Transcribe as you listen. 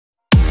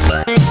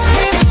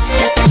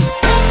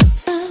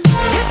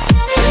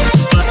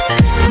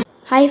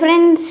Hi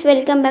friends,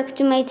 welcome back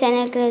to my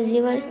channel Crazy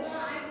World.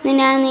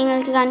 ഞാൻ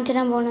നിങ്ങൾക്ക് കാണിച്ചു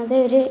തരാൻ പോകുന്നത്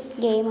ഒരു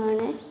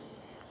ഗെയിമാണ്,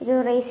 ഒരു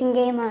റേസിംഗ്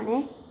ഗെയിമാണ്.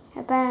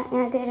 അപ്പോൾ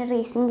ഞാൻ ഇതുവരെ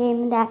റേസിംഗ്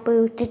ഗെയിമിൻ്റെ ആപ്പ്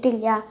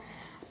ഇട്ടിട്ടില്ല.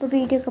 അപ്പോൾ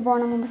വീഡിയോ ഒക്കെ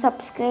പോകണ മുമ്പ്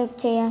സബ്സ്ക്രൈബ്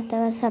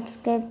ചെയ്യാത്തവർ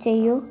സബ്സ്ക്രൈബ്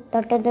ചെയ്യൂ,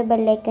 തൊട്ടടുത്ത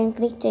ബെല്ലൈക്കൺ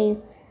ക്ലിക്ക് ചെയ്യൂ.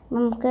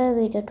 നമുക്ക്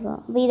വീഡിയോ ഇട്ട്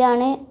പോകാം. അപ്പോൾ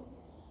ഇതാണ്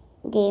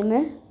ഗെയിം.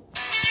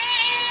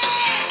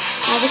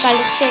 അത്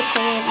കളിച്ച്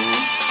വെച്ചതായിരുന്നു.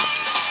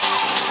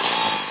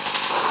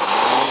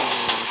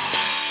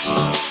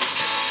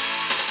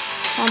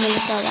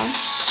 ഫാമിലിക്കാവാം.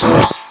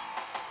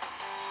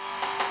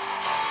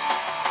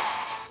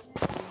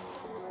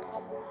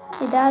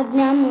 ഇതാ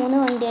ഞാൻ 3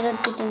 വണ്ടികൾ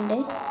എടുത്തിട്ടുണ്ട്.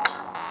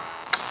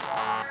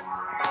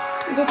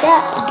 ഇതിൻ്റെ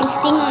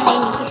ഡ്രിഫ്റ്റിംഗ് ആണ്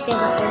എനിക്ക്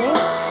ഇഷ്ടപ്പെട്ടത്.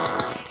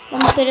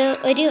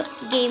 ഒരു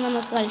ഗെയിം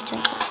നമുക്ക് കളിച്ചു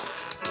നോക്കാം.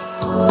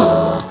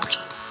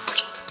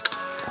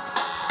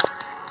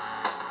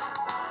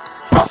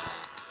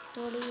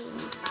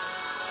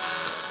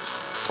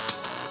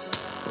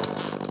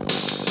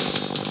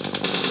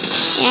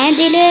 ഞാൻ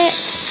ഇതിൽ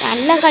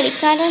നല്ല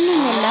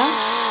കളിക്കാരൊന്നുമില്ല.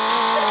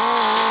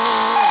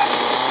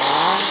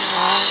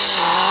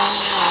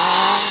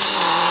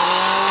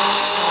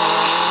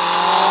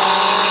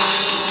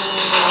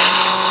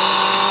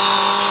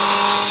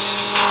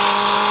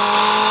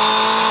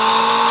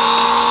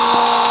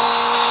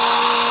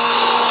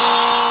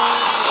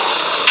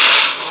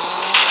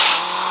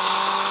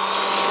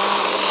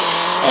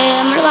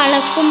 നമ്മൾ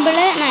വളക്കുമ്പോൾ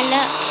നല്ല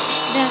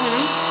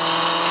ഇതാകണം,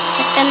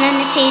 പെട്ടെന്ന്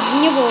തന്നെ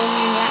ചെരിഞ്ഞു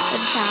പോകുന്നില്ല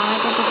ഒരു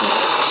സാധ്യത.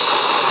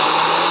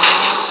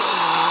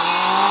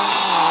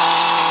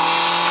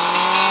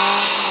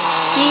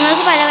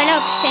 നിങ്ങൾക്ക് പല പല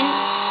ഓപ്ഷൻ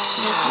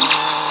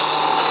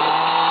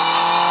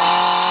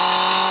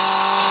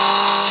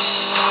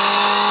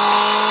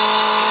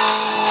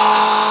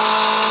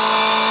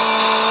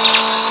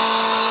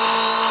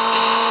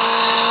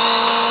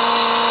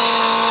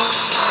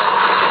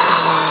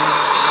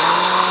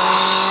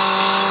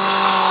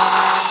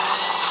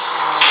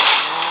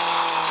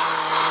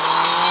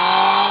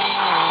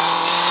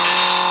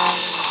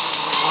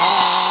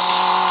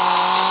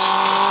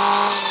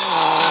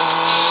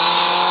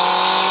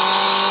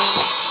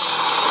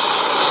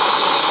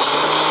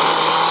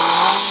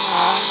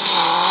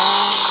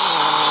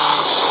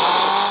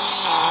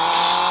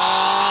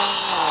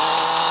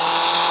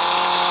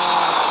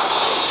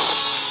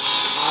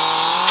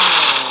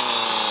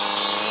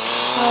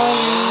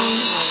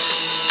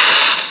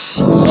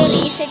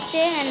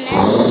റീസെറ്റ് തന്നെ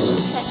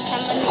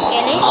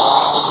സംബന്ധിക്കൽ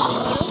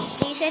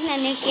റീസെറ്റ്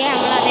തന്നെയൊക്കെ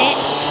നമ്മളതേ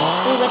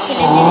രൂപത്തിൽ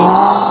തന്നെ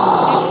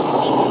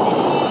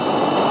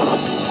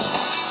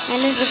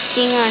നല്ല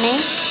ഡ്രിഫ്റ്റിംഗ് ആണ്.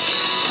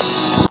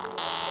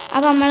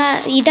 അപ്പോൾ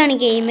ഇതാണ്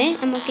ഗെയിം.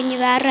 നമുക്കിനി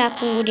വേറൊരു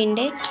ആപ്പും കൂടി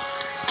ഉണ്ട്.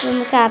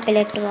 നമുക്ക്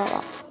ആപ്പിലിട്ട്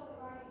പോവാം.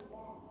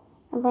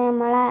 അപ്പോൾ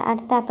നമ്മളെ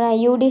അടുത്ത ആപ്പ്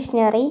യു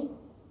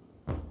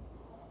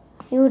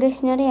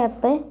ഡിക്ഷണറി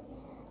ആപ്പ്.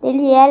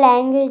 ഇതിൽ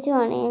ലാംഗ്വേജും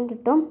ആണെങ്കിൽ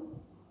കിട്ടും.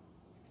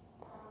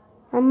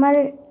 നമ്മൾ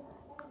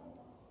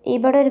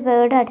ഇവിടെ ഒരു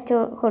വേർഡ് അടിച്ചു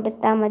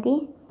കൊടുത്താൽ മതി.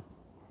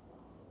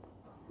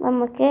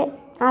 നമുക്ക്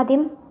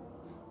ആദ്യം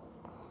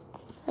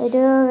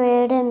ഒരു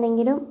വേർഡ്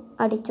എന്തെങ്കിലും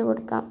അടിച്ചു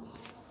കൊടുക്കാം.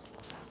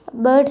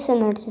 ബേർഡ്സ്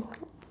എന്ന് അടിച്ചു.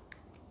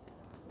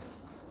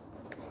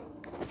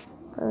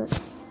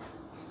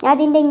 ഞാൻ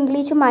അതിൻ്റെ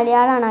ഇംഗ്ലീഷ്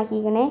മലയാളമാണ്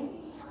ആക്കിക്കണേ.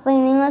 അപ്പോൾ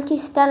നിങ്ങൾക്ക്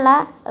ഇഷ്ടമുള്ള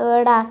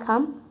വേർഡ്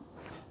ആക്കാം.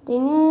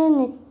 ഇതിന്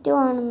നെറ്റ്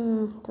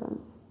വേണമെന്ന്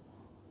തോന്നുന്നു.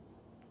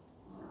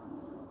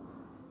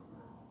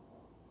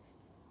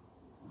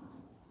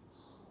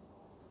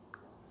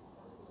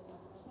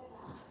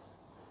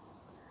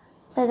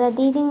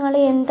 അതായത് നിങ്ങൾ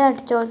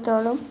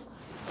എന്തടിച്ചോളത്തോളും.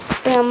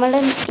 നമ്മൾ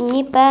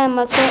ഇനിയിപ്പോൾ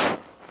നമുക്ക്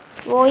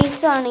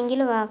വോയിസ്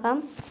ആണെങ്കിലും ആക്കാം,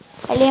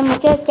 അല്ലെങ്കിൽ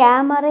നമുക്ക്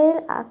ക്യാമറയിൽ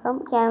ആക്കാം.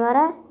 ക്യാമറ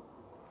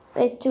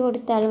വെച്ച്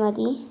കൊടുത്താൽ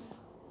മതി.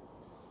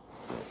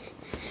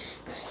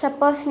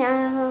 സപ്പോസ് ഞാൻ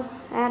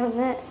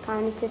വേറൊന്ന്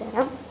കാണിച്ചു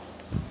തരാം.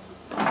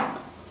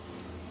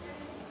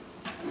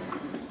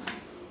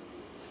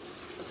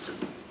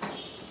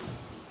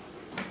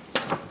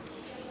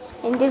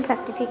 എൻ്റെ ഒരു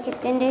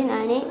സർട്ടിഫിക്കറ്റിൻ്റെ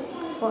ഞാൻ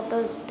ഫോട്ടോ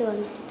എടുത്ത്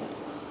വന്നിട്ടുണ്ട്.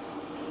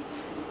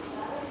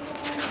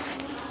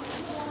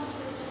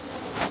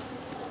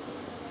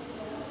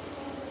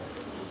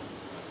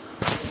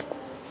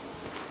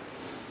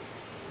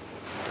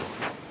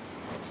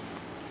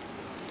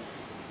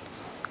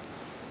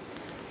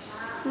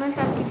 നമ്മൾ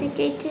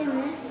സർട്ടിഫിക്കറ്റ്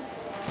എന്ന്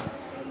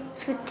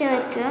സ്വിച്ച്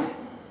വെക്കുക.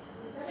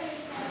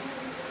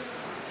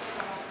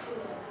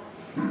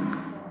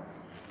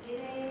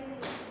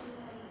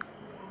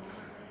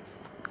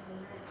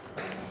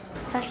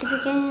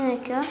 സർട്ടിഫിക്കറ്റ്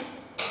വെക്കുക.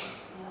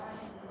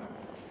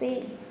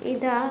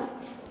 ഇതാ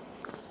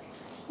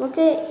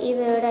നമുക്ക് ഈ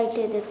വേർഡായിട്ട്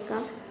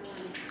എതിർക്കാം.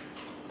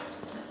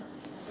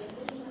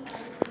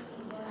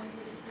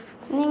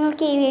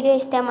 നിങ്ങൾക്ക് ഈ വീഡിയോ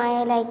ഇഷ്ടമായ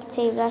ലൈക്ക്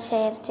ചെയ്യുക,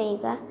 ഷെയർ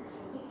ചെയ്യുക,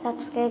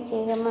 സബ്സ്ക്രൈബ്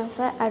ചെയ്യുക.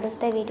 നമുക്ക്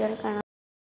അടുത്ത വീഡിയോയിൽ കാണാം.